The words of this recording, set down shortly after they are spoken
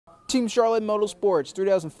Team Charlotte Motorsports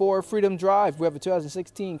 3004 Freedom Drive. We have a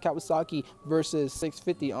 2016 Kawasaki Versys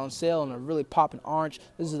 650 on sale in a really popping orange.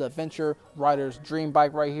 This is the adventure rider's dream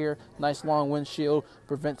bike right here. Nice long windshield,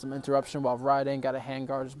 prevent some interruption while riding. Got a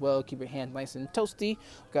handguard as well, keep your hand nice and toasty.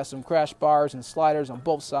 Got some crash bars and sliders on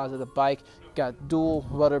both sides of the bike. Got dual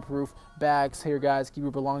weatherproof bags here, guys. Keep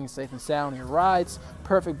your belongings safe and sound on your rides.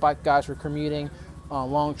 Perfect bike, guys, for commuting,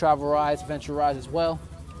 long travel rides, adventure rides as well.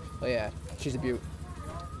 But yeah, she's a beaut.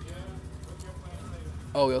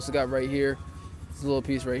 Oh, we also got right here, this little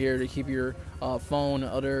piece right here to keep your phone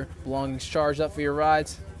and other belongings charged up for your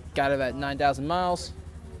rides. Got it at 9,000 miles.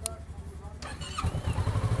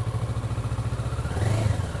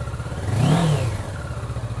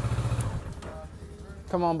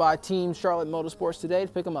 Come on by Team Charlotte Motorsports today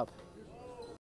to pick them up.